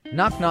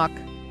Knock, knock.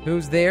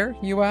 Who's there,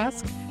 you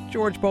ask?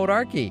 George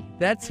Bodarky.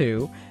 That's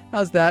who.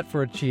 How's that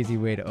for a cheesy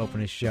way to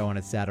open a show on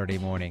a Saturday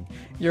morning?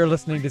 You're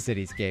listening to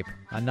Cityscape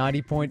on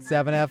 90.7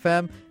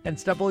 FM and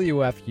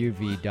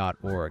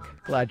WFUV.org.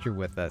 Glad you're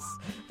with us.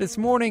 This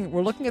morning,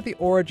 we're looking at the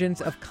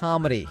origins of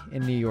comedy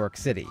in New York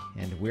City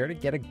and where to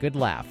get a good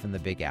laugh in the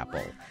Big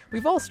Apple.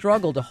 We've all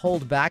struggled to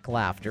hold back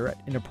laughter at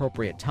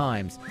inappropriate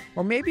times,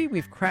 or maybe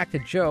we've cracked a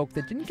joke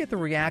that didn't get the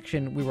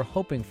reaction we were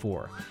hoping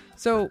for.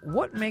 So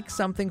what makes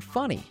something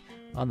funny?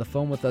 On the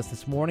phone with us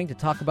this morning to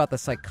talk about the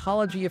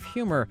psychology of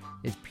humor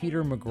is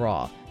Peter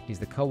McGraw. He's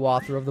the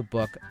co-author of the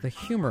book, The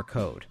Humor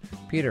Code.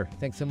 Peter,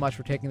 thanks so much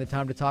for taking the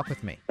time to talk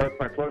with me. That's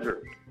my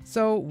pleasure.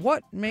 So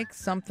what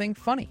makes something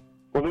funny?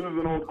 Well, this is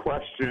an old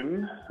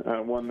question,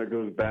 one that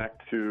goes back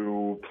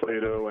to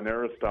Plato and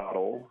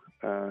Aristotle.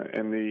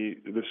 And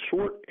the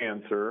short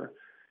answer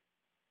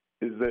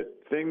is that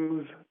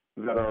things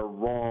that are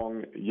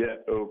wrong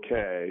yet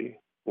okay,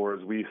 or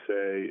as we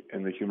say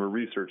in the Humor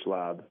Research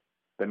Lab,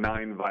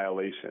 benign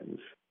violations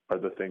are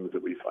the things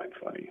that we find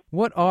funny.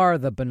 What are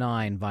the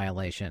benign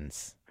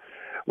violations?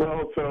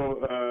 Well,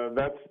 so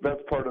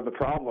that's part of the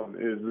problem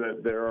is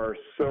that there are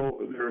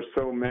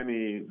so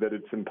many that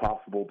it's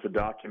impossible to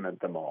document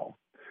them all.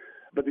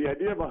 But the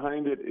idea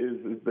behind it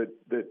is that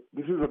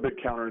this is a bit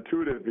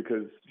counterintuitive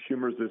because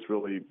humor is this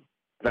really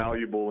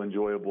valuable,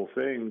 enjoyable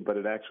thing, but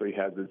it actually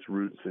has its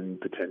roots in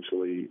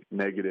potentially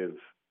negative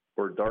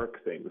or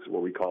dark things,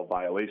 what we call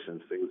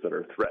violations, things that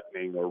are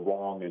threatening or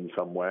wrong in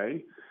some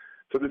way.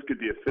 So this could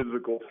be a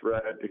physical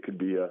threat, it could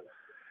be a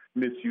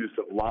misuse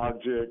of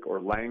logic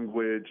or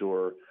language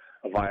or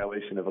a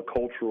violation of a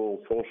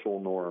cultural,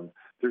 social norm.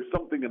 There's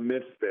something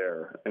amiss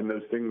there, and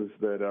those things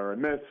that are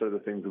amiss are the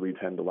things that we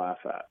tend to laugh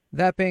at.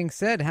 That being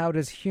said, how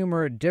does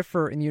humor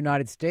differ in the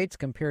United States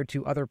compared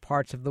to other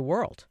parts of the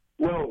world?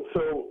 Well,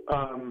 so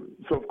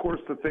of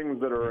course the things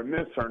that are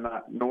amiss are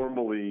not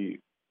normally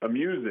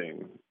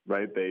amusing,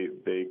 right?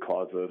 They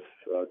cause us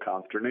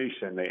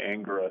consternation, they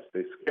anger us,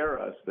 they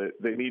scare us.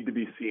 They need to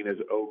be seen as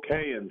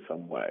okay in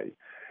some way.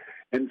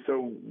 And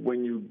so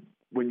when you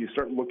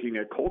start looking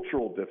at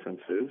cultural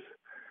differences,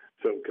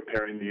 so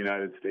comparing the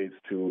United States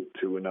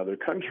to another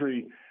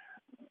country,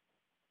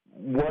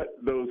 what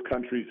those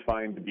countries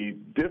find to be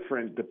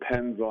different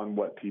depends on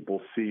what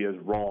people see as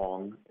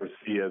wrong or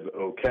see as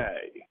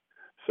okay.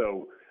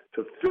 So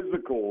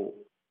physical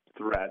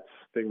threats,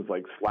 things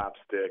like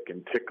slapstick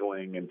and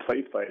tickling and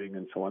play fighting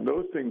and so on,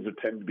 those things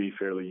tend to be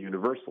fairly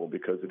universal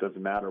because it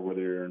doesn't matter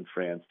whether you're in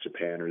France,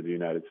 Japan, or the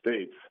United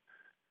States.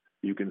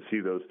 You can see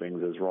those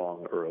things as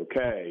wrong or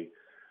okay.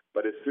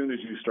 But as soon as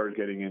you start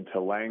getting into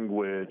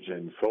language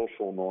and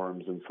social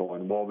norms and so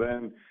on, well,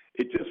 then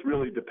it just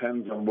really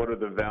depends on what are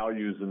the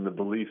values and the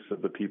beliefs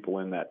of the people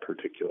in that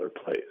particular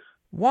place.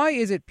 Why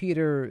is it,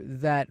 Peter,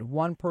 that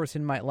one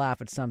person might laugh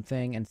at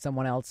something and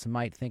someone else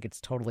might think it's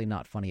totally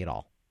not funny at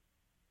all?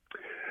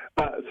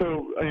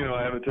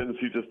 I have a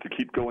tendency just to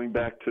keep going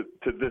back to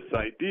this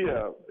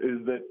idea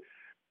is that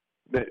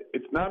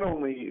it's not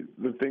only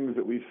the things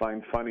that we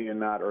find funny and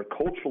not are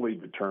culturally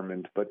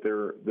determined, but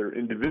they're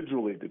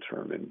individually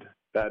determined.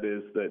 That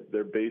is, that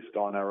they're based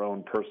on our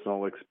own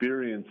personal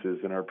experiences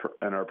and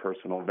our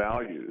personal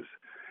values.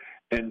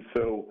 And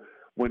so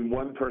when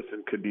one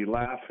person could be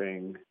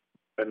laughing,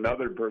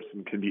 another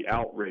person can be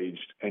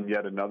outraged, and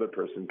yet another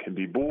person can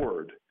be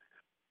bored.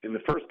 In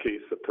the first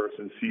case, the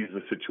person sees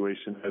the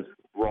situation as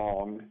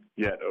wrong,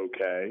 yet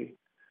okay.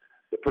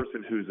 The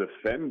person who's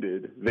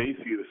offended, they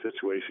see the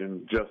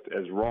situation just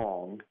as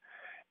wrong.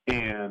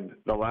 And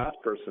the last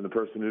person, the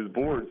person who's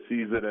bored,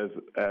 sees it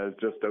as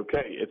just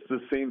okay. It's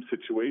the same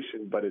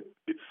situation, but it's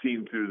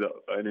seen through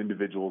an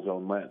individual's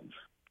own lens.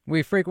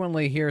 We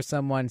frequently hear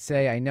someone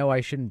say, I know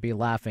I shouldn't be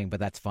laughing, but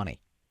that's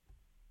funny.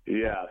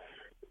 Yes.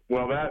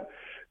 Well,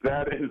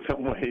 that in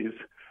some ways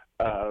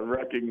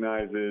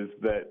recognizes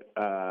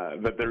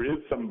that there is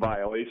some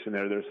violation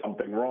there. There's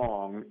something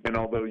wrong. And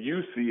although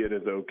you see it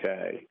as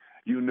okay,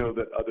 you know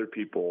that other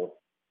people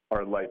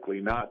are likely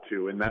not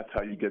to. And that's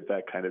how you get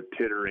that kind of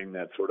tittering,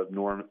 that sort of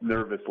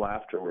nervous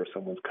laughter where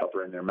someone's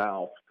covering their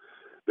mouth.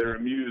 They're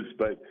amused,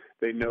 but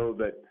they know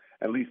that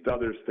at least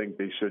others think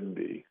they shouldn't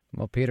be.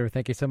 Well, Peter,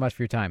 thank you so much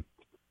for your time.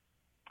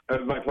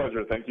 It was my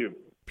pleasure. Thank you.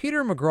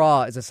 Peter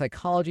McGraw is a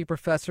psychology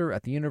professor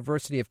at the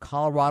University of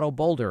Colorado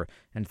Boulder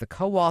and the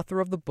co-author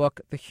of the book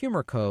The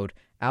Humor Code,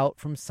 out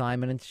from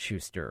Simon &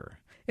 Schuster.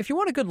 If you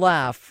want a good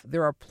laugh,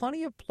 there are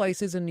plenty of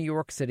places in New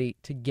York City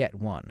to get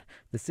one.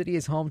 The city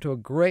is home to a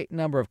great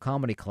number of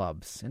comedy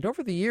clubs, and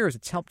over the years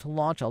it's helped to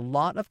launch a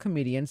lot of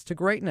comedians to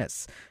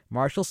greatness.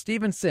 Marshall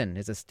Stevenson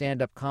is a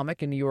stand-up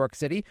comic in New York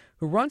City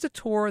who runs a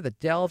tour that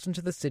delves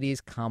into the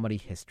city's comedy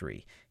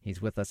history.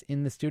 He's with us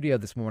in the studio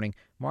this morning.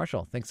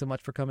 Marshall, thanks so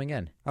much for coming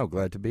in. Oh,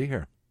 glad to be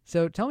here.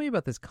 So tell me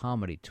about this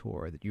comedy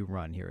tour that you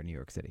run here in New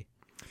York City.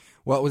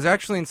 Well, it was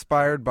actually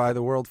inspired by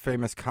the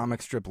world-famous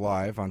Comic Strip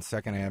Live on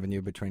 2nd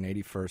Avenue between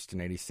 81st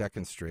and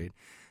 82nd Street.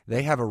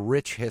 They have a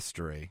rich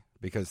history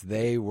because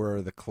they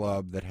were the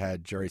club that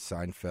had Jerry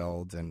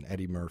Seinfeld and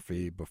Eddie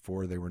Murphy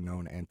before they were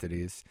known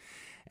entities.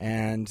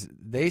 And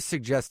they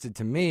suggested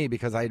to me,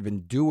 because I had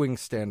been doing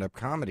stand-up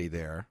comedy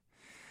there,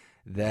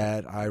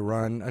 that I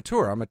run a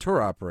tour. I'm a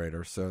tour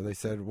operator. So they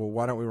said, well,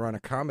 why don't we run a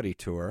comedy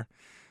tour?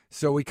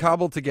 So we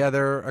cobbled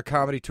together a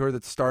comedy tour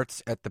that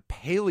starts at the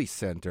Paley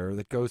Center,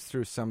 that goes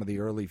through some of the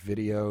early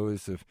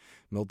videos of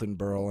Milton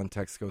Berle and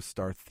Texaco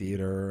Star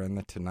Theater and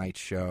The Tonight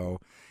Show,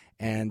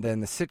 and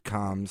then the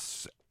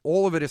sitcoms.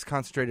 All of it is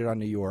concentrated on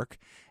New York.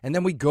 And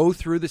then we go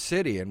through the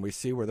city and we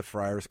see where the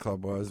Friars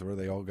Club was, where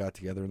they all got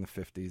together in the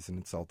 50s and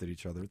insulted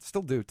each other. It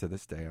still do to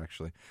this day,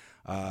 actually.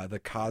 The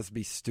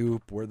Cosby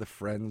Stoop, where the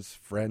Friends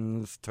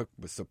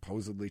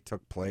supposedly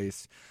took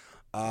place.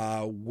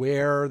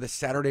 Where the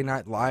Saturday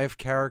Night Live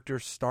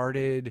characters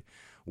started,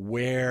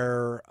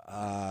 where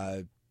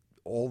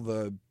all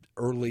the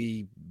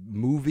early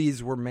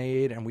movies were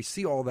made, and we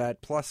see all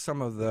that, plus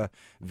some of the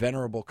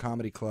venerable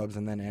comedy clubs,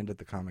 and then end at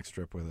the comic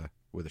strip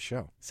with a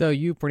show. So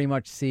you pretty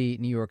much see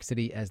New York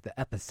City as the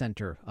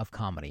epicenter of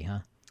comedy, huh?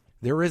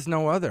 There is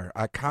no other.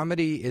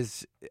 Comedy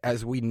is,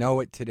 as we know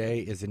it today,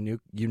 is a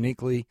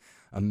uniquely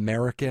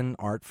American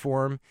art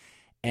form,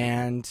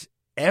 and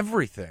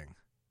everything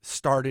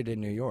started in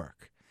New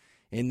York.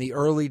 In the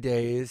early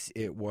days,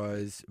 it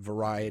was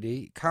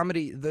variety.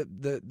 Comedy,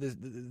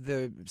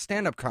 the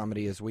stand-up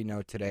comedy as we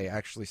know today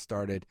actually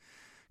started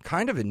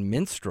kind of in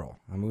minstrel.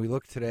 I mean, we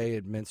look today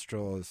at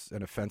minstrel as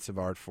an offensive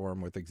art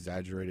form with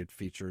exaggerated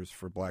features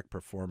for black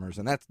performers,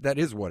 and that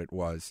is what it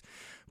was.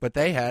 But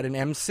they had an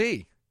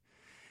MC.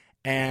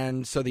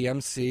 And so the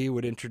MC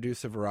would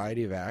introduce a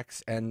variety of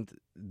acts, and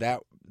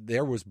that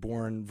there was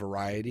born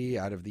variety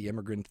out of the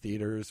immigrant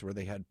theaters where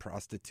they had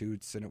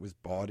prostitutes, and it was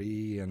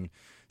bawdy and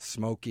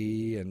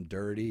smoky and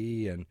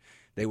dirty, and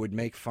they would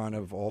make fun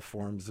of all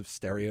forms of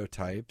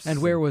stereotypes.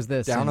 And where was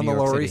this? Down on the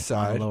Lower East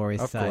Side. On the Lower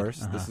East Side. Of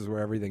course. Uh-huh. This is where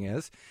everything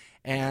is.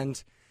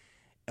 And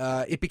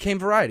it became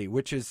variety,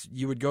 which is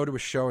you would go to a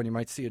show and you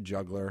might see a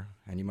juggler,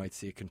 and you might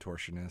see a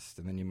contortionist,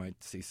 and then you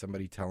might see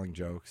somebody telling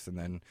jokes, and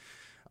then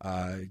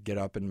get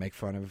up and make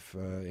fun of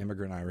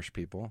immigrant Irish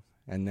people,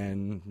 and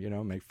then,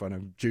 make fun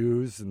of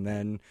Jews, and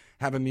then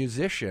have a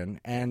musician.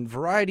 And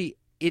variety,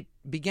 it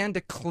began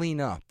to clean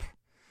up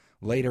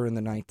later in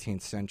the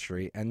 19th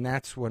century, and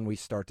that's when we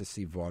start to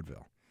see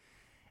vaudeville.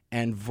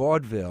 And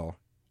vaudeville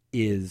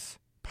is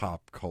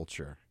pop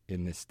culture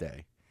in this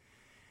day.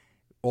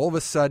 All of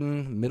a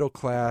sudden, middle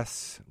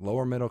class,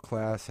 lower middle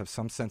class have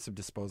some sense of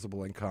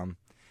disposable income.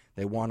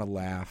 They want to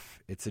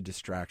laugh. It's a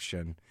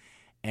distraction.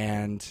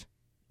 And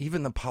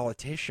even the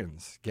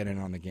politicians get in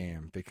on the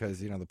game because,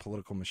 the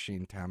political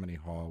machine, Tammany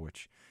Hall,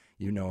 which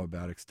you know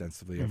about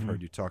extensively. Mm-hmm. I've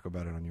heard you talk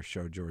about it on your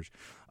show, George.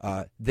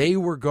 They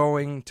were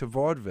going to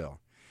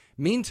vaudeville.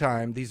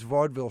 Meantime, these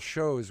vaudeville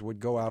shows would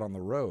go out on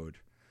the road,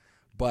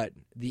 but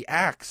the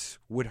acts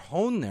would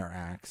hone their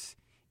acts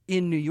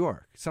in New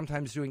York,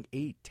 sometimes doing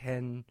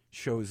 8-10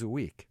 shows a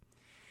week.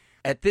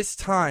 At this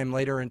time,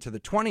 later into the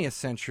 20th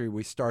century,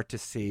 we start to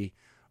see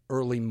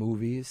early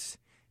movies.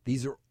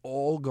 These are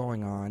all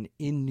going on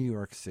in New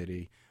York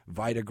City.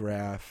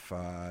 Vitagraph,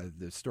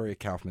 the Story of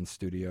Kaufman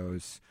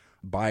Studios,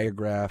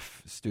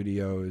 Biograph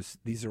Studios.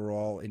 These are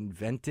all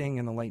inventing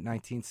in the late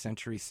 19th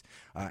century,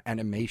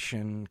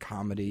 animation,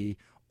 comedy,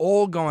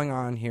 all going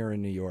on here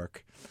in New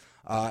York.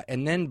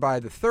 And then by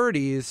the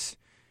 30s,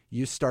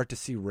 you start to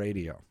see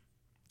radio.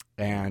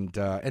 And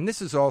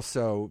this is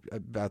also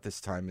about this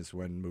time is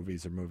when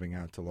movies are moving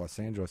out to Los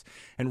Angeles.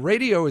 And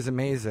radio is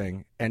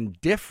amazing and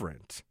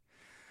different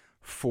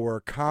for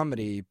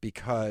comedy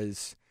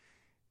because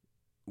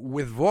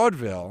with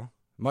vaudeville,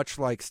 much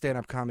like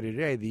stand-up comedy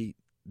today,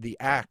 the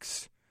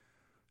acts,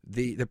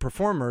 the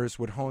performers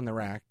would hone their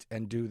act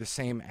and do the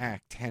same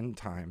act 10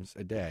 times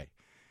a day.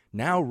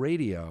 Now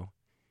radio,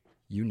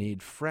 you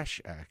need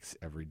fresh acts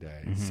every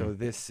day. Mm-hmm. So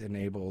this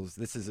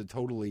is a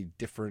totally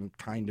different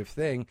kind of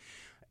thing.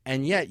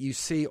 And yet you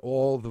see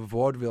all the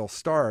vaudeville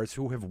stars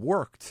who have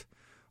worked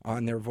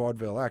on their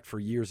vaudeville act for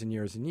years and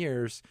years and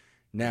years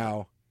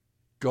now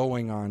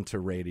going on to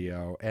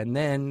radio. And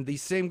then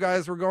these same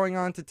guys were going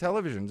on to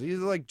television. These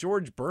are like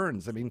George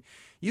Burns. I mean,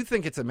 you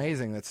think it's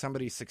amazing that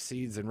somebody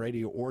succeeds in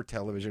radio or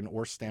television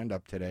or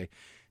stand-up today.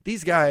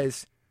 These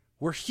guys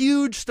were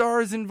huge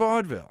stars in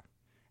vaudeville.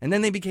 And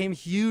then they became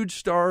huge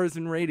stars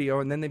in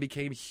radio, and then they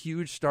became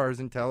huge stars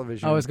in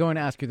television. I was going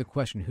to ask you the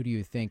question, who do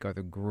you think are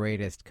the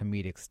greatest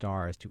comedic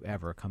stars to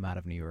ever come out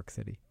of New York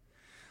City?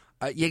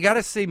 You got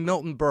to say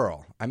Milton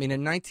Berle. I mean,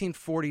 in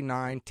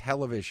 1949,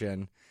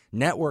 television,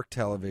 network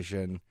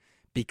television,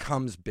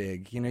 becomes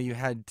big. You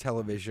had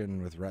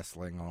television with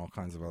wrestling and all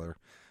kinds of other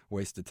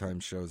wasted time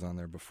shows on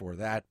there before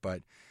that.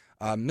 But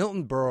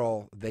Milton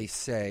Berle, they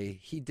say,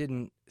 he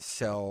didn't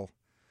sell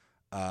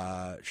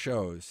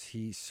shows,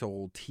 he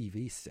sold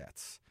TV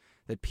sets.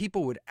 That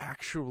people would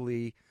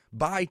actually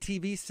buy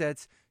TV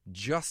sets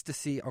just to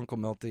see Uncle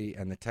Milty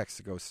and the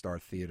Texaco Star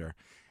Theater.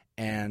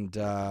 And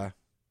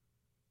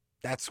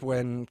that's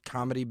when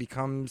comedy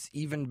becomes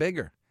even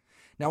bigger.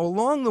 Now,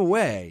 along the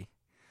way,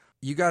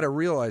 you got to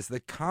realize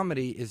that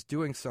comedy is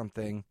doing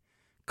something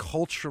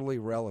culturally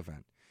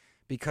relevant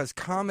because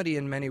comedy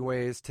in many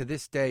ways to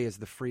this day is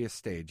the freest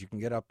stage. You can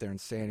get up there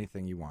and say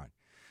anything you want.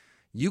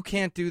 You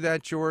can't do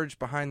that, George,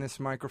 behind this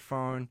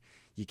microphone.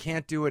 You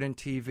can't do it in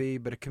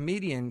TV, but a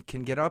comedian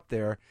can get up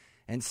there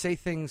and say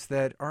things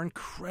that are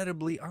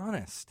incredibly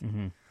honest.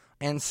 Mm-hmm.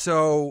 And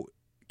so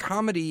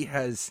comedy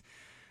has,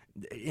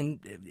 in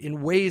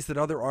ways that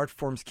other art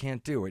forms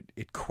can't do,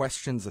 it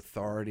questions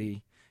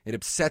authority. It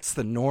upsets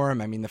the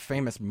norm. I mean, the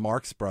famous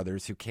Marx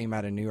Brothers who came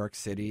out of New York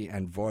City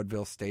and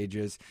vaudeville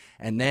stages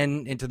and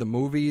then into the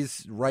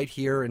movies right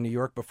here in New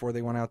York before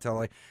they went out to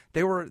LA,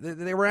 they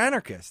were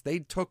anarchists. They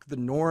took the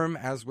norm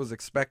as was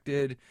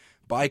expected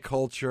by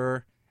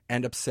culture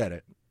and upset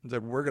it.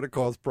 Said, we're going to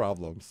cause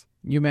problems.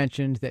 You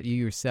mentioned that you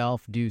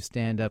yourself do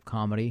stand-up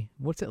comedy.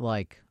 What's it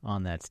like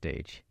on that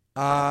stage?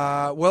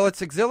 Well,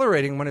 it's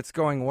exhilarating when it's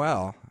going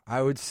well.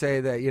 I would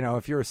say that,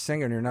 if you're a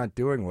singer and you're not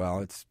doing well,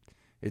 it's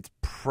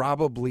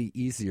probably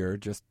easier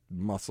just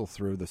muscle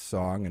through the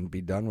song and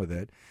be done with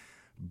it.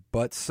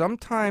 But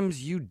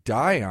sometimes you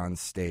die on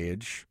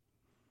stage,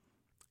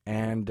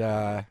 and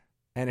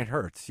it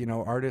hurts.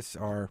 Artists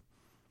are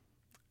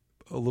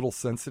a little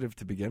sensitive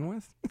to begin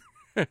with,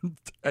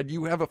 and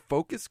you have a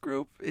focus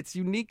group. It's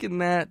unique in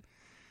that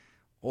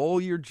all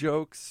your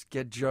jokes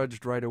get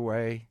judged right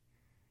away.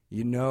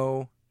 You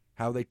know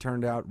how they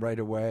turned out right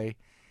away.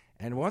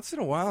 And once in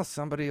a while,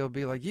 somebody will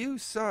be like, you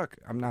suck.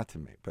 Not to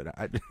me, but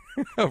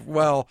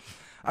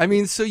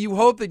so you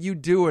hope that you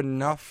do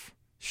enough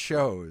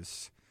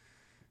shows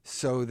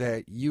so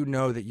that you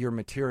know that your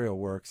material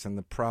works, and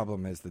the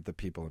problem is that the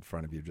people in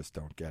front of you just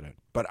don't get it.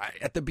 But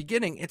at the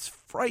beginning, it's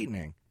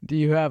frightening. Do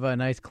you have a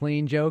nice,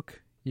 clean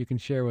joke you can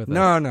share with us?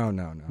 No. No.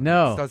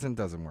 It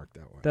doesn't work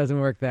that way. Doesn't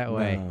work that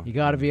way. No. You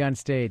got to be on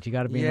stage. You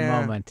got to be in the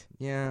moment.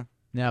 Yeah.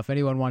 Now, if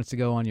anyone wants to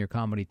go on your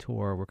comedy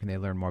tour, where can they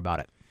learn more about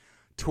it?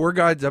 Tour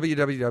guide,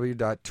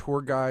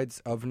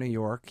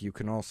 www.tourguidesofnewyork. You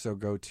can also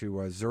go to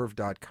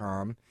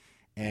zerv.com,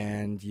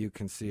 and you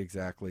can see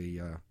exactly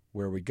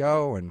where we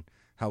go and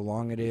how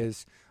long it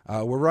is.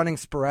 We're running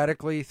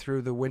sporadically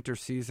through the winter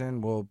season.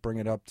 We'll bring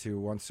it up to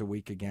once a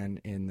week again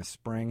in the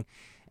spring.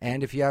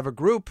 And if you have a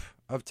group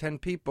of 10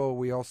 people,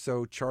 we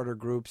also charter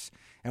groups,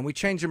 and we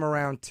change them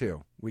around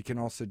too. We can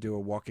also do a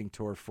walking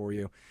tour for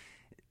you.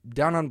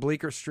 Down on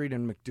Bleecker Street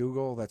in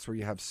McDougal, that's where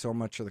you have so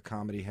much of the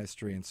comedy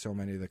history and so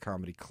many of the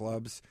comedy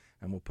clubs,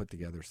 and we'll put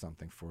together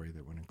something for you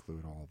that would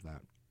include all of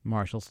that.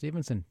 Marshall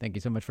Stevenson, thank you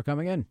so much for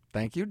coming in.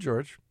 Thank you,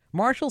 George.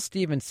 Marshall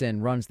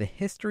Stevenson runs the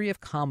History of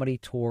Comedy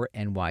Tour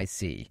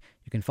NYC.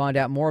 You can find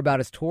out more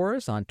about his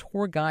tours on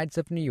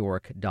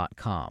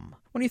tourguidesofnewyork.com.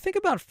 When you think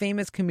about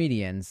famous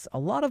comedians, a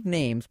lot of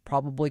names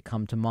probably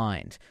come to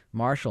mind.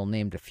 Marshall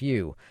named a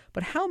few,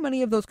 but how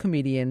many of those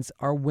comedians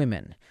are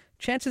women?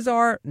 Chances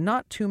are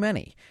not too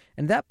many,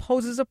 and that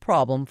poses a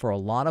problem for a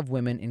lot of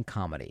women in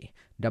comedy.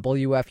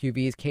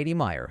 WFUV's Katie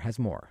Meyer has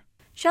more.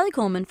 Shelley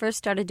Coleman first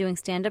started doing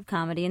stand-up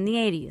comedy in the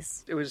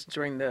 80s. It was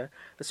during the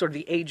sort of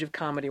the age of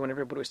comedy when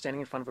everybody was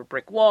standing in front of a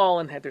brick wall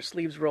and had their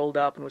sleeves rolled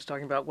up and was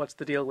talking about what's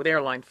the deal with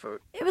airline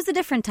food. It was a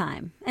different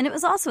time, and it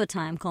was also a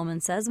time,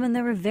 Coleman says, when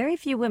there were very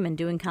few women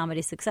doing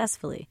comedy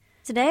successfully.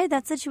 Today,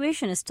 that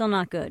situation is still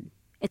not good.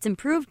 It's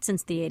improved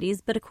since the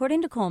 80s, but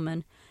according to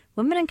Coleman,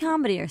 women in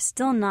comedy are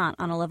still not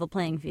on a level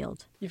playing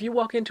field. If you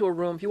walk into a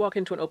room, if you walk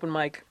into an open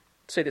mic,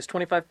 say there's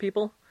 25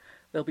 people,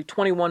 there'll be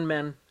 21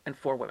 men and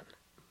 4 women.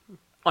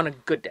 On a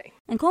good day.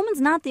 And Coleman's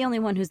not the only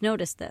one who's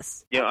noticed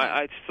this.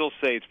 I'd still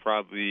say it's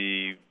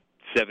probably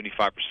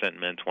 75%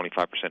 men,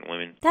 25%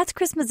 women. That's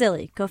Chris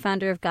Mazzilli,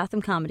 co-founder of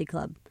Gotham Comedy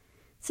Club.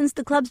 Since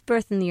the club's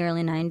birth in the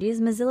early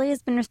 90s, Mazzilli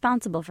has been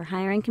responsible for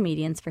hiring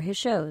comedians for his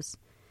shows.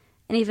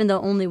 And even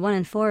though only 1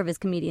 in 4 of his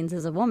comedians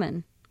is a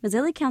woman,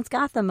 Mazzilli counts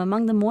Gotham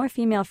among the more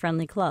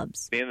female-friendly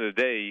clubs. At the end of the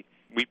day,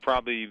 we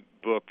probably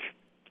book,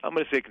 I'm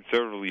going to say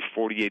conservatively,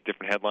 48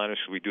 different headliners,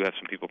 so we do have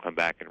some people come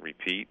back and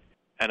repeat.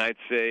 And I'd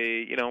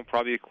say,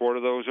 probably a quarter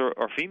of those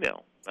are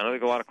female. I don't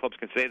think a lot of clubs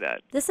can say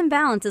that. This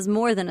imbalance is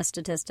more than a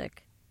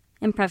statistic.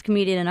 Improv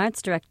comedian and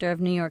arts director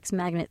of New York's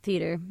Magnet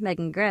Theater,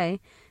 Megan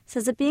Gray,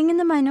 says that being in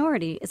the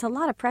minority is a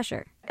lot of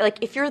pressure.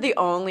 If you're the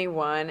only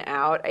one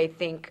out, I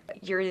think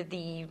you're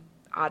the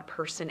odd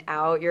person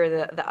out. You're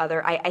the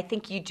other. I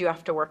think you do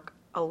have to work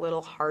a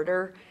little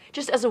harder.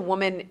 Just as a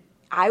woman,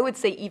 I would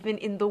say even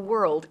in the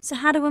world. So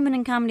how do women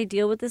in comedy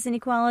deal with this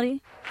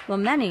inequality? Well,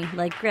 many,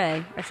 like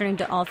Gray, are turning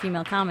to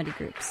all-female comedy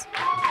groups.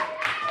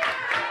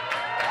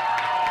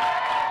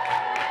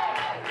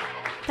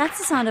 That's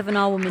the sound of an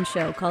all-woman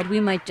show called We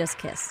Might Just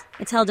Kiss.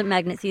 It's held at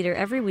Magnet Theater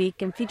every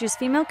week and features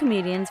female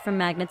comedians from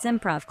Magnet's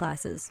improv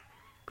classes.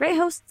 Gray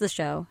hosts the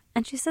show,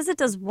 and she says it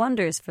does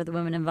wonders for the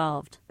women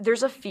involved.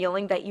 There's a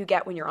feeling that you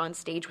get when you're on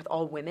stage with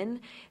all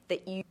women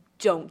that you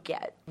don't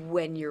get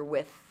when you're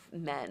with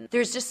men.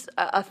 There's just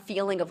a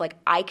feeling of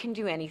I can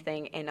do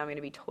anything and I'm going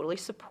to be totally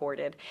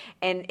supported.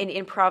 And in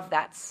improv,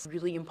 that's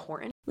really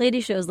important.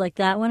 Lady shows like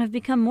that one have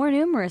become more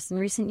numerous in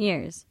recent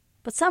years.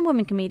 But some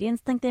women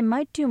comedians think they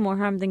might do more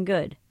harm than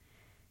good.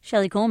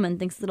 Shelley Coleman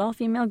thinks that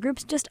all-female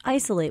groups just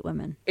isolate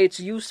women.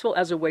 It's useful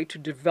as a way to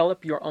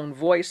develop your own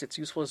voice. It's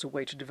useful as a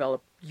way to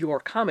develop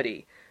your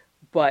comedy.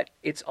 but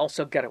it's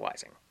also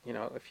ghettoizing.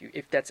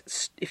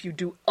 If you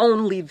do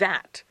only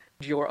that,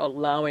 you're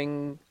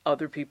allowing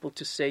other people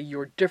to say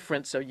you're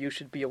different, so you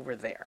should be over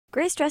there.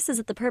 Grace stresses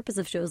that the purpose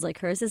of shows like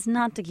hers is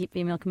not to keep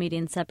female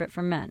comedians separate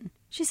from men.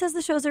 She says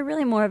the shows are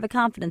really more of a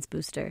confidence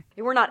booster.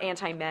 We're not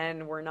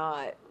anti-men. We're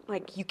not,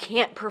 you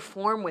can't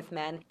perform with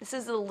men. This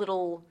is a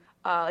little,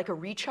 like a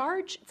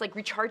recharge. It's like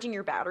recharging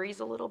your batteries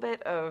a little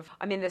bit of,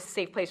 I'm in this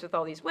safe place with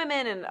all these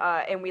women,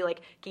 and we,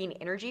 gain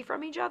energy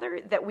from each other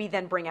that we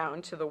then bring out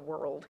into the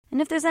world. And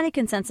if there's any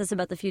consensus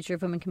about the future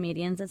of women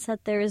comedians, it's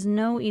that there is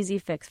no easy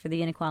fix for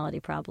the inequality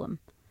problem.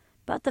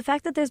 But the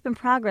fact that there's been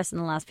progress in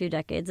the last few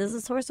decades is a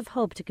source of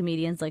hope to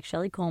comedians like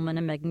Shelley Coleman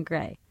and Megan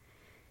Gray.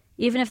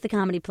 Even if the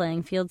comedy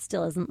playing field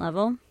still isn't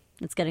level,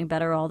 it's getting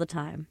better all the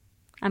time.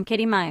 I'm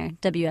Katie Meyer,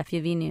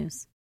 WFUV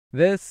News.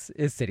 This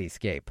is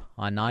Cityscape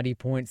on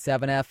 90.7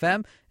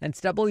 FM and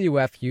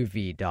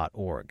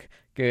WFUV.org.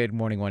 Good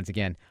morning once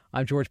again.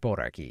 I'm George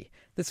Bodarky.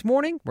 This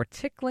morning, we're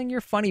tickling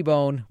your funny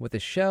bone with a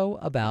show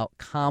about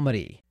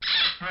comedy.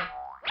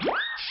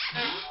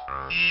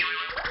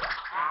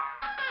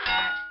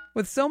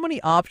 With so many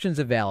options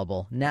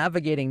available,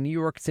 navigating New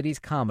York City's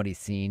comedy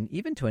scene,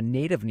 even to a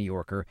native New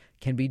Yorker,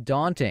 can be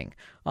daunting.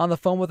 On the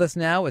phone with us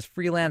now is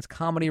freelance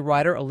comedy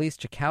writer Elise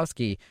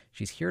Tchaikovsky.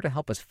 She's here to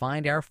help us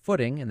find our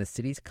footing in the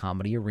city's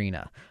comedy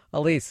arena.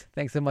 Elise,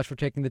 thanks so much for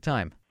taking the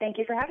time. Thank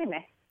you for having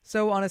me.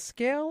 So on a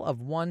scale of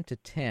 1 to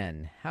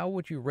 10, how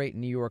would you rate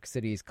New York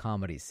City's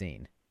comedy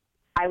scene?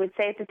 I would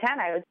say it's a 10.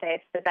 I would say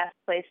it's the best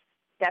place,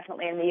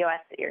 definitely in the U.S.,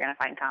 that you're going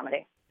to find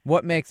comedy.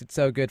 What makes it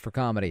so good for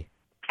comedy?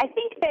 I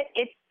think that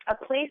it's a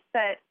place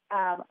that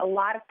a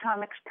lot of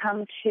comics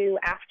come to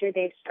after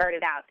they've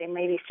started out. They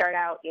maybe start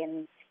out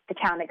in the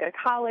town they go to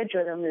college,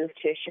 or they'll move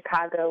to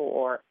Chicago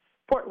or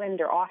Portland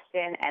or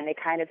Austin, and they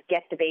kind of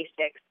get the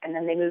basics, and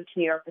then they move to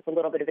New York with a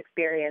little bit of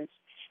experience.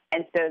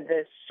 And so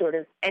the sort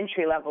of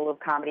entry level of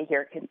comedy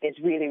here is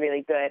really,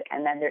 really good,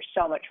 and then there's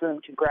so much room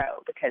to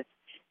grow because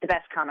the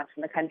best comics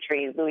in the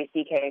country, Louis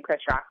C.K. and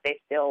Chris Rock, they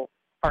still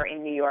are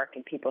in New York,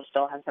 and people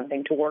still have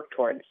something to work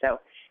towards. So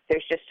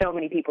there's just so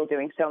many people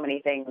doing so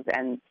many things,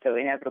 and so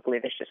inevitably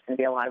there's just going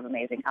to be a lot of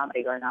amazing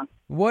comedy going on.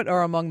 What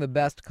are among the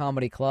best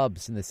comedy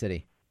clubs in the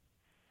city?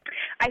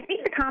 I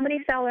think the Comedy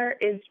Cellar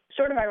is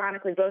sort of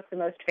ironically both the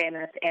most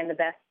famous and the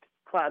best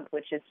club,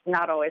 which is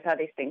not always how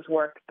these things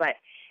work. But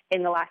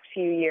in the last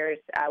few years,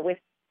 with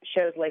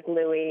shows like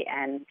Louis,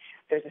 and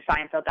there's a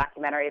Seinfeld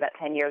documentary about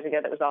 10 years ago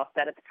that was all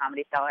set at the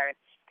Comedy Cellar,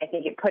 I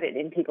think it put it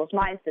in people's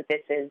minds that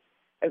this is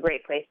a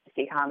great place to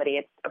see comedy.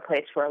 It's a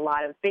place where a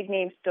lot of big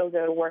names still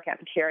go to work out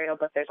material,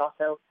 but there's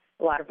also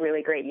a lot of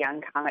really great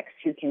young comics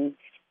who can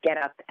get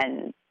up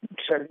and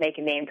sort of make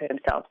a name for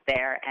themselves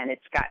there. And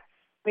it's got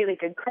really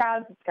good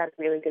crowds, it's got a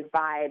really good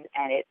vibe,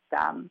 and it's,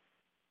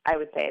 I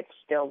would say it's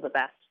still the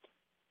best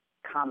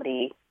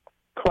comedy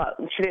club,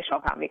 traditional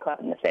comedy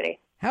club in the city.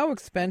 How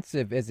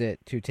expensive is it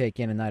to take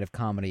in a night of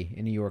comedy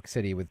in New York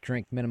City with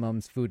drink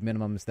minimums, food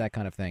minimums, that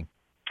kind of thing?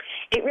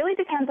 It really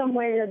depends on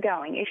where you're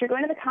going. If you're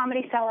going to the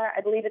Comedy Cellar, I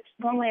believe it's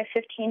normally a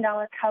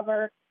 $15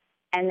 cover,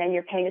 and then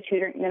you're paying a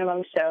 2-drink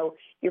minimum, so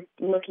you're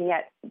looking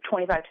at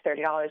 $25 to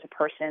 $30 a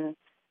person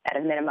at a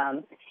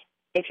minimum.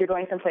 If you're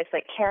going someplace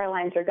like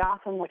Caroline's or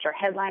Gotham, which are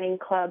headlining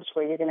clubs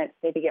where you're going to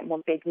maybe get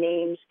more big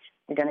names,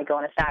 you're going to go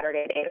on a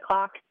Saturday at 8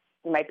 o'clock,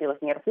 you might be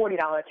looking at a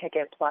 $40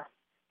 ticket plus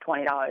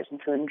 $20 in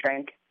food and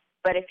drink.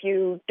 But if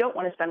you don't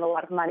want to spend a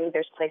lot of money,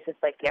 there's places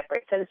like the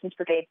Upright Citizens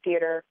Brigade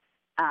Theater,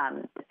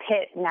 the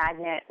Pit,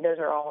 Magnet. Those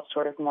are all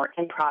sort of more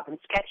improv and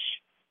sketch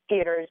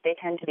theaters. They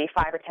tend to be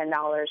 $5 or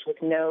 $10 with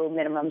no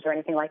minimums or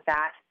anything like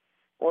that.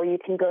 Or you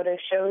can go to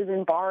shows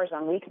in bars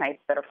on weeknights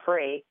that are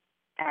free,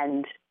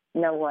 and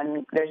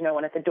there's no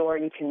one at the door.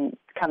 You can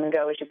come and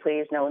go as you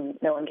please. No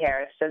one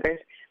cares. So there's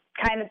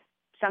kind of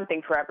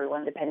something for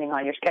everyone, depending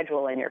on your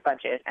schedule and your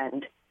budget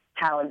and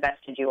how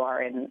invested you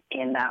are in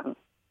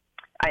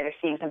either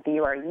seeing something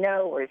you already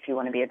know, or if you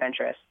want to be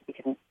adventurous, you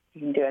can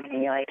do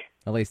anything you like.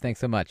 Elise, thanks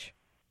so much.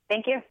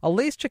 Thank you.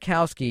 Elise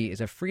Tchaikovsky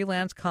is a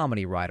freelance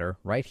comedy writer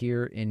right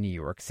here in New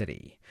York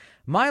City.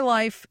 My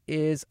life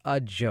is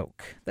a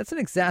joke. That's an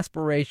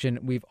exasperation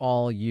we've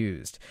all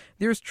used.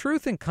 There's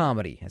truth in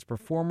comedy as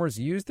performers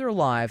use their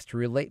lives to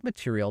relate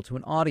material to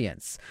an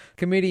audience.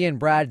 Comedian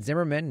Brad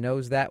Zimmerman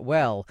knows that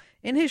well.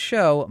 In his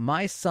show,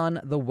 My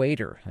Son the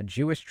Waiter, a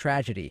Jewish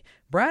tragedy,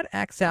 Brad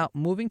acts out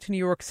moving to New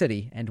York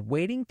City and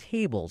waiting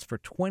tables for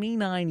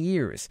 29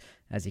 years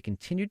as he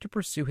continued to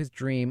pursue his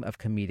dream of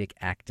comedic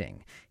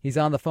acting. He's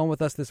on the phone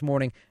with us this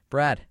morning.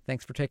 Brad,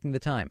 thanks for taking the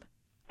time.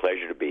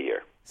 Pleasure to be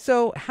here.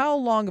 So how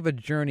long of a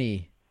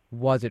journey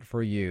was it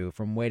for you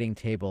from waiting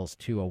tables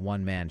to a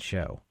one-man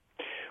show?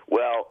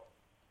 Well,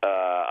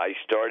 I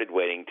started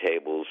waiting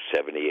tables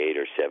 78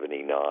 or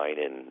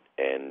 79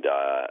 and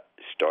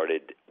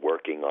started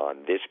working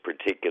on this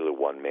particular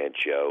one-man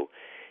show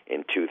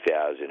in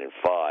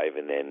 2005,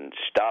 and then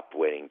stopped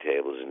waiting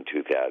tables in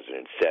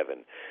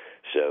 2007.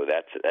 So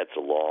that's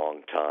a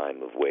long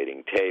time of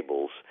waiting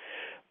tables.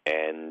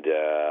 And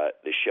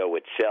the show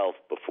itself,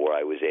 before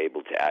I was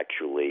able to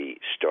actually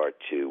start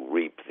to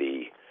reap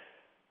the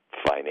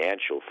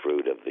financial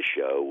fruit of the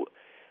show,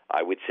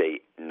 I would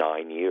say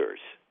 9 years,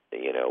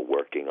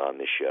 working on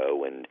the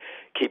show. And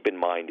keep in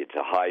mind, it's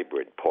a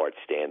hybrid, part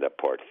stand-up,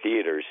 part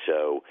theater,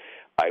 so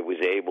I was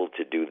able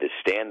to do the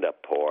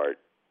stand-up part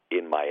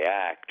in my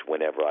act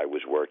whenever I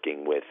was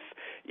working with,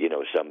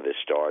 some of the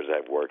stars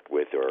I've worked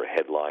with or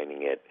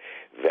headlining at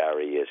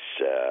various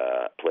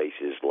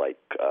places like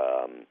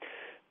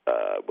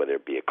whether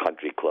it be a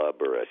country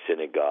club or a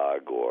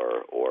synagogue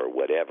or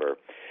whatever,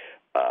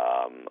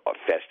 or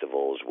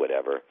festivals,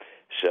 whatever.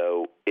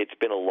 So it's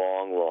been a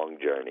long, long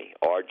journey,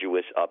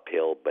 arduous,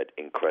 uphill, but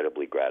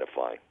incredibly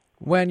gratifying.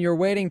 When you're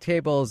waiting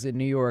tables in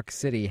New York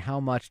City,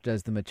 how much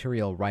does the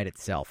material write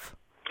itself?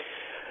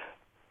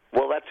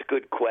 Well, that's a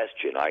good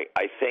question.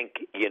 I think,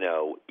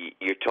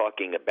 you're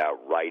talking about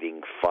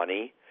writing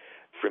funny.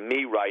 For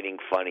me, writing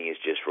funny is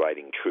just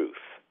writing truth.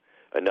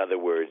 In other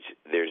words,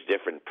 there's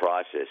different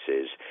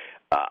processes.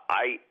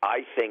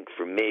 I think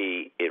for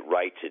me, it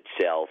writes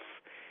itself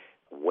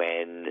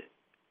when,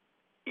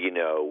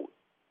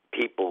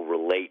 people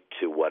relate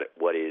to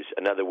what is.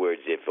 In other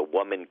words, if a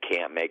woman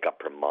can't make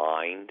up her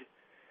mind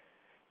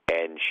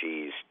and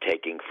she's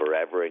taking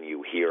forever and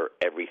you hear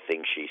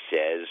everything she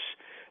says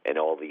and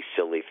all these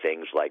silly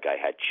things like I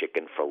had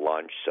chicken for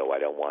lunch, so I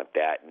don't want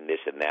that, and this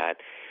and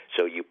that.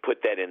 So you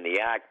put that in the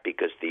act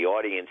because the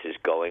audience is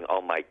going,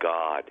 oh, my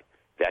God,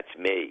 that's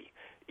me.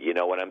 You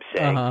know what I'm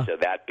saying? Uh-huh. So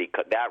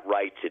that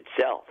writes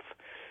itself.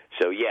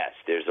 So, yes,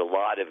 there's a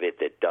lot of it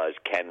that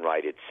can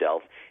write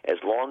itself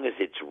as long as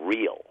it's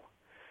real.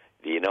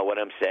 Do you know what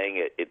I'm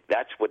saying?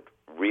 That's what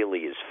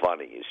really is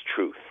funny, is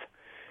truth.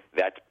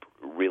 That's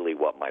really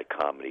what my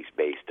comedy's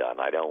based on.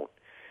 I don't,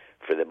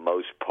 for the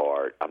most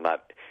part,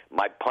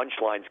 my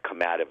punchlines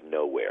come out of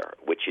nowhere,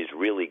 which is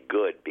really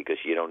good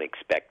because you don't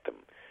expect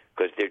them,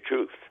 because they're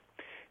truth.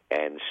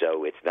 And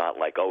so it's not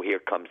like, oh, here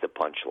comes the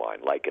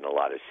punchline, like in a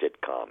lot of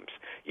sitcoms.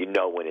 You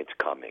know when it's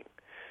coming.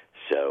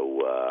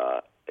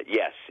 So,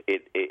 yes,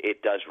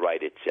 it does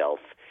write itself,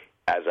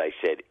 as I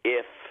said,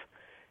 if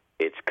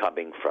it's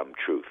coming from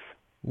truth.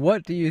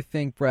 What do you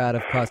think, Brad,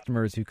 of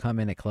customers who come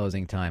in at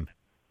closing time?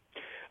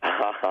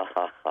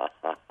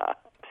 I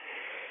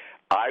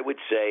would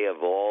say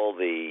of all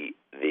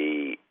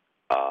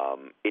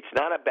it's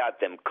not about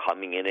them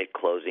coming in at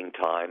closing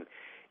time.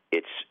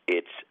 It's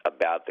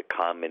about the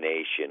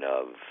combination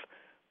of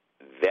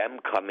them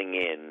coming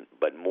in,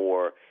 but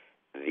more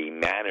the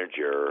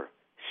manager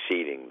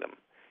seating them.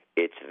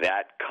 It's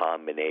that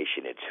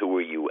combination. It's who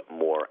are you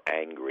more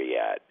angry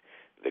at,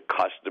 the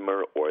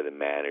customer or the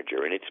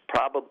manager? And it's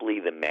probably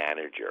the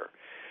manager.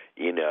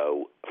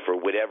 For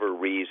whatever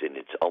reason,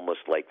 it's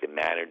almost like the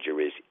manager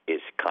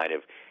is kind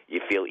of,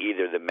 you feel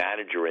either the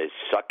manager is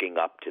sucking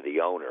up to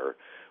the owner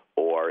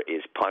or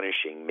is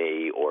punishing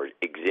me or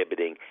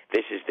exhibiting,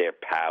 this is their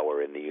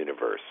power in the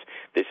universe.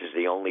 This is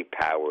the only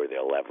power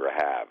they'll ever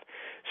have.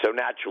 So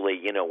naturally,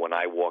 when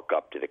I walk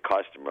up to the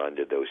customer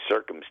under those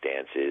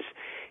circumstances,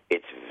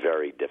 it's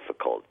very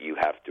difficult. You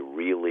have to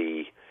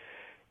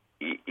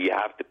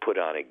put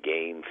on a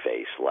game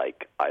face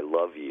like, I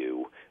love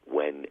you,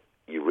 when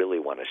you really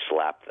want to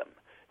slap them.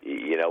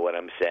 You know what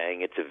I'm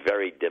saying? It's a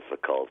very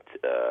difficult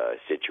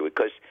situation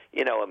because,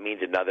 it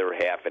means another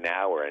half an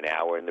hour in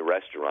the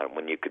restaurant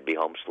when you could be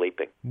home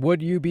sleeping.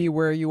 Would you be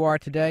where you are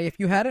today if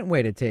you hadn't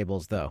waited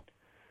tables, though?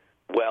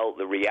 Well,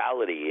 the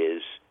reality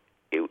is,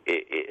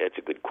 it's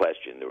a good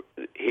question.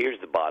 Here's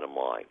the bottom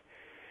line.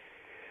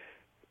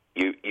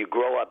 You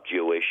grow up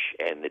Jewish,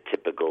 and the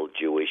typical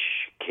Jewish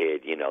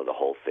kid, the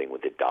whole thing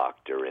with the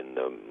doctor and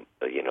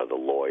the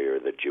lawyer,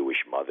 the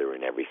Jewish mother,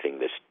 and everything.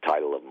 This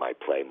title of my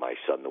play, My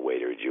Son the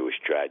Waiter, A Jewish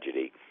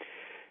Tragedy.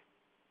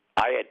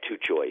 I had two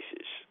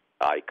choices.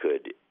 I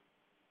could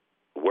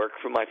work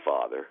for my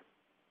father,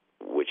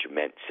 which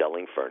meant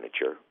selling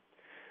furniture,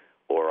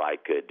 or I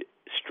could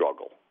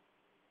struggle,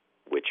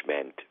 which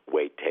meant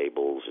wait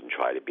tables and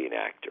try to be an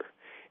actor.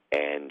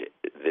 And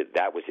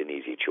that was an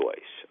easy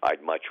choice.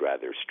 I'd much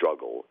rather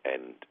struggle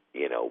and,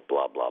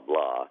 blah, blah,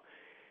 blah,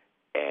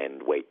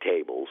 and wait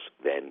tables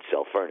than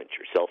sell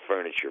furniture. Sell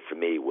furniture for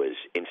me was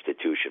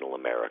institutional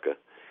America.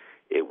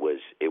 It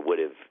would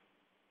have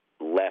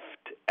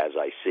left, as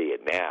I see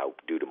it now,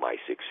 due to my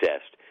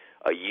success,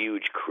 a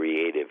huge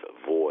creative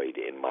void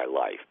in my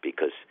life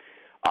because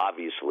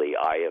obviously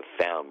I have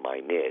found my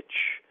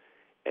niche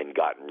and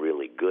gotten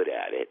really good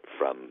at it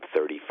from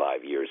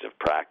 35 years of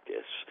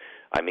practice.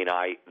 I mean,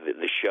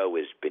 the show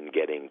has been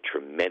getting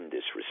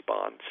tremendous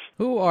response.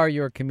 Who are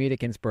your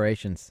comedic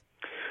inspirations?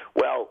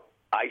 Well,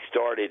 I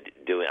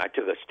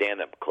took a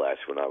stand-up class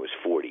when I was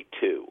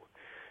 42.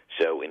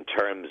 So in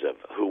terms of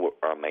who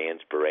are my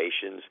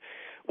inspirations,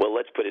 well,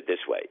 let's put it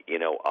this way.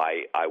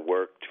 I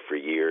worked for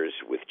years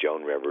with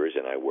Joan Rivers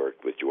and I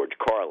worked with George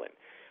Carlin.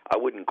 I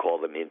wouldn't call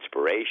them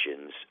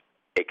inspirations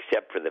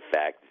except for the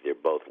fact that they're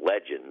both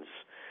legends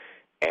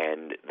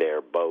and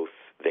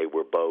they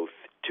were both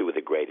two of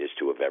the greatest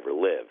who have ever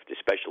lived,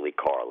 especially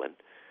Carlin,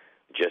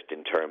 just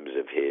in terms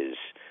of his,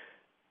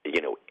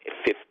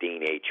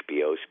 15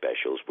 HBO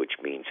specials, which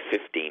means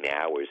 15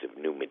 hours of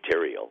new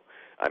material.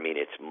 I mean,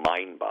 it's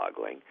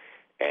mind-boggling.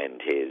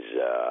 and his.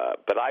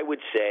 But I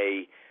would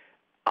say,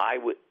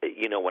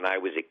 when I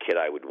was a kid,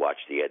 I would watch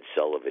the Ed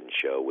Sullivan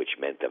Show, which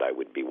meant that I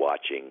would be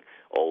watching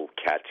old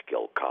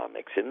Catskill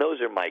comics, and those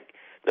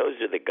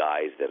are the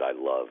guys that I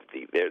loved.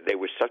 They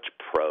were such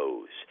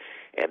pros,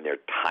 and their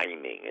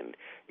timing, and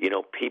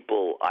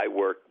people. I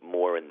worked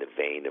more in the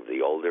vein of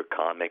the older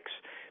comics.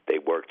 They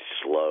worked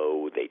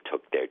slow. They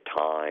took their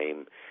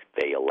time.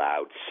 They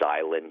allowed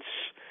silence.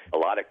 A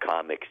lot of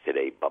comics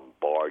today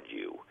bombard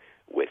you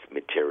with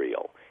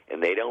material,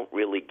 and they don't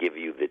really give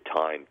you the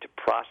time to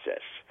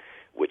process,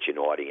 which an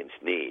audience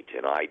needs,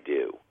 and I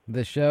do.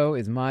 The show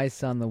is My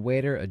Son the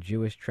Waiter, A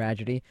Jewish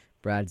Tragedy.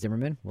 Brad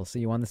Zimmerman, we'll see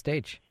you on the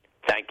stage.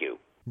 Thank you.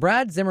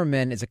 Brad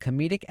Zimmerman is a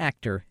comedic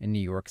actor in New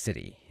York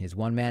City. His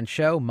one-man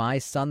show, My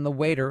Son the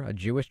Waiter, A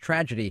Jewish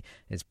Tragedy,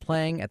 is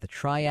playing at the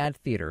Triad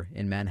Theater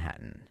in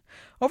Manhattan.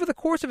 Over the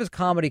course of his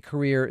comedy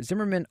career,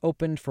 Zimmerman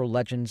opened for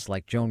legends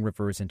like Joan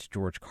Rivers and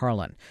George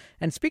Carlin.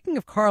 And speaking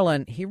of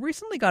Carlin, he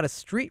recently got a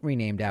street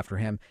renamed after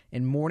him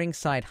in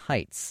Morningside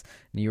Heights.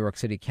 New York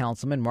City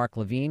Councilman Mark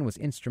Levine was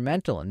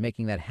instrumental in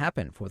making that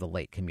happen for the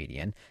late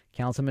comedian.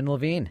 Councilman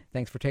Levine,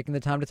 thanks for taking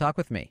the time to talk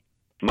with me.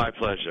 My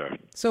pleasure.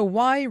 So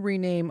why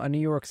rename a New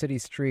York City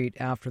street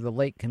after the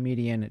late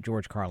comedian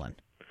George Carlin?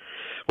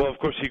 Well, of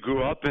course, he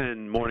grew up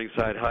in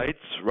Morningside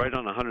Heights, right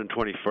on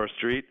 121st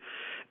Street.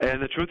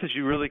 And the truth is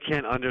you really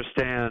can't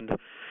understand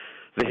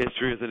the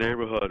history of the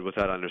neighborhood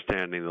without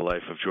understanding the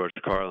life of George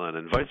Carlin,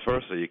 and vice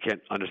versa. You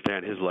can't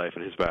understand his life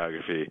and his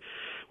biography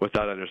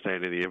without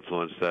understanding the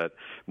influence that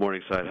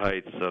Morningside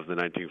Heights of the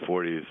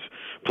 1940s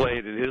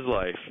played in his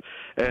life.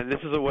 And this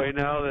is a way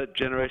now that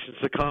generations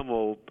to come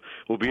will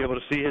be able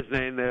to see his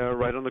name there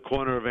right on the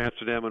corner of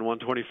Amsterdam and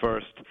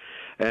 121st,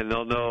 and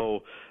they'll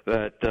know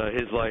that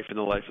his life and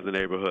the life of the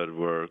neighborhood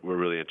were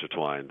really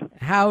intertwined.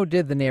 How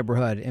did the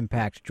neighborhood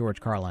impact George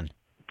Carlin?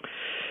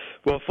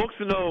 Well, folks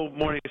who know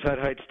Morningside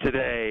Heights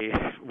today,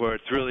 where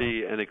it's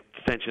really an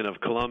extension of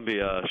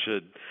Columbia,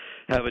 should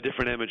have a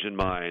different image in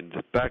mind.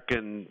 Back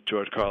in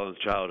George Carlin's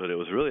childhood, it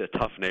was really a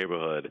tough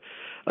neighborhood,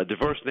 a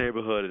diverse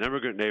neighborhood, an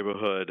immigrant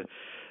neighborhood,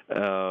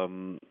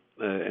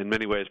 in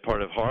many ways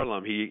part of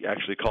Harlem. He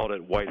actually called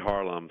it White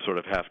Harlem, sort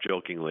of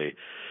half-jokingly.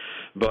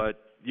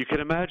 But you can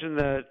imagine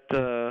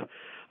that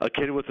a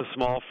kid with a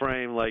small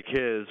frame like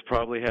his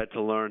probably had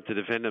to learn to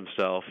defend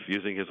himself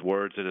using his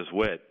words and his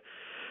wit.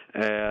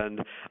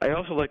 And I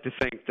also like to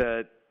think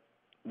that,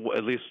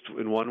 at least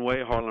in one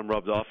way, Harlem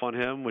rubbed off on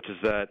him, which is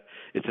that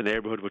it's a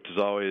neighborhood which has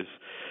always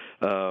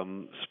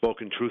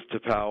spoken truth to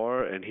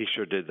power, and he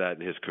sure did that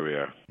in his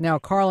career. Now,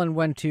 Carlin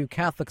went to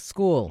Catholic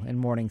school in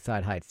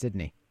Morningside Heights,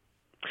 didn't he?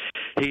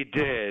 He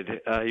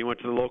did. He went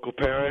to the local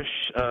parish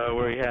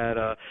where he had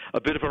a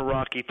bit of a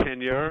rocky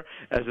tenure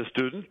as a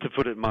student, to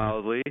put it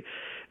mildly.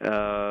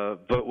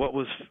 But what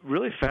was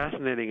really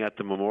fascinating at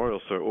the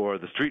memorial or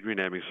the street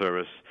renaming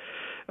service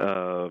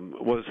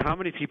was how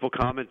many people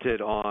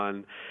commented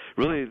on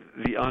really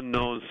the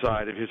unknown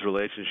side of his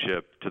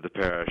relationship to the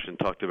parish, and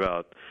talked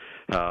about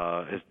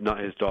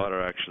his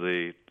daughter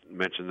actually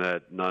mentioned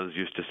that nuns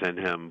used to send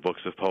him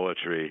books of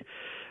poetry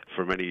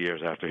for many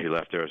years after he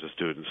left there as a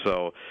student.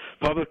 So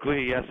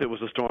publicly, yes, it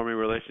was a stormy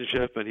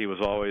relationship, and he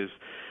was always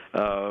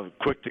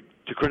quick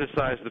to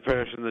criticize the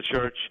parish and the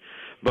church,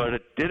 but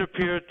it did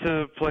appear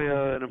to play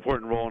an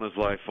important role in his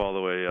life all the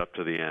way up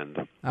to the end.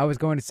 I was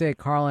going to say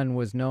Carlin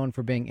was known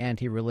for being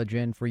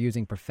anti-religion, for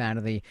using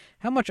profanity.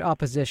 How much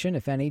opposition,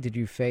 if any, did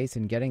you face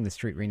in getting the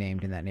street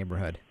renamed in that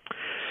neighborhood?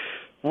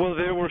 Well,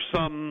 there were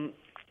some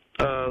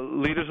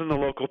leaders in the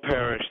local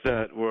parish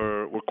that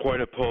were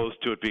quite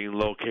opposed to it being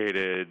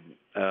located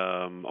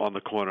on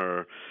the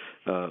corner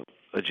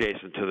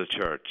adjacent to the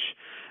church.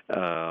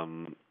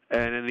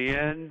 And in the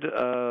end,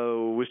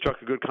 we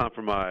struck a good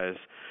compromise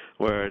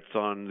where it's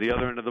on the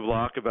other end of the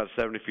block, about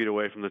 70 feet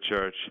away from the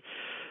church.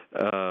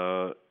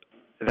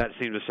 That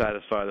seemed to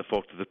satisfy the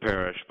folks of the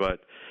parish,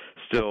 but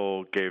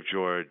still gave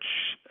George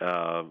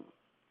a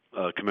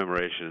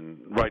commemoration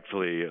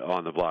rightfully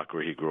on the block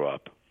where he grew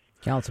up.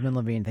 Councilman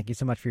Levine, thank you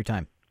so much for your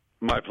time.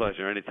 My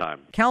pleasure,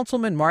 anytime.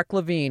 Councilman Mark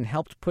Levine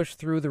helped push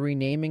through the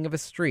renaming of a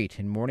street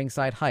in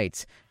Morningside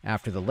Heights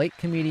after the late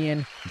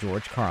comedian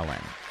George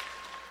Carlin.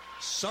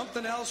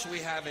 Something else we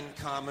have in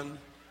common: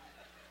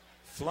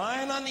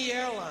 flying on the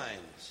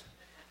airlines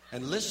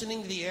and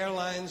listening to the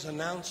airlines'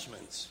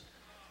 announcements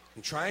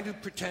and trying to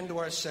pretend to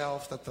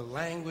ourselves that the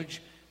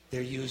language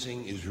they're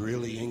using is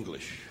really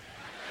English.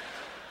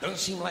 Doesn't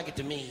seem like it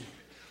to me.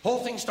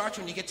 Whole thing starts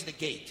when you get to the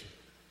gate.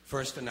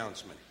 First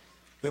announcement: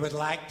 we would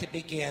like to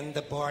begin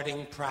the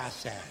boarding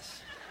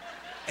process.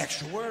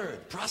 Extra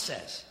word,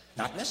 process.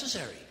 Not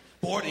necessary.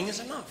 Boarding is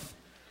enough.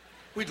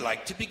 We'd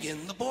like to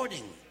begin the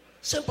boarding.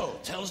 Simple,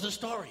 tells the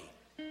story.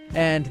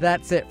 And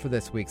that's it for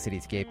this week's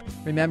Cityscape.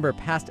 Remember,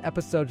 past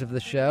episodes of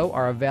the show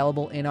are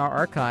available in our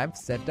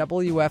archives at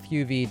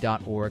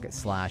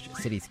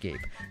wfuv.org/cityscape.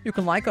 You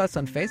can like us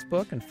on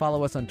Facebook and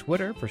follow us on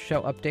Twitter for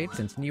show updates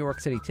and New York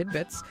City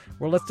tidbits.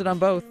 We're listed on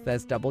both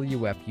as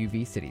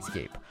WFUV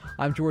Cityscape.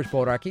 I'm George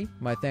Bodarky.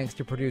 My thanks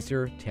to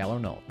producer Taylor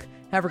Nolk.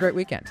 Have a great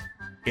weekend.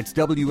 It's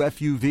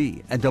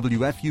WFUV and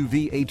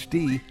WFUV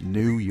HD,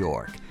 New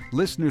York.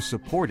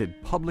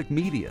 Listener-supported public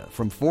media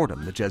from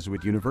Fordham, the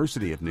Jesuit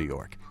University of New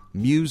York.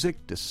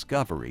 Music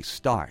discovery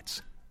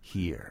starts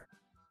here.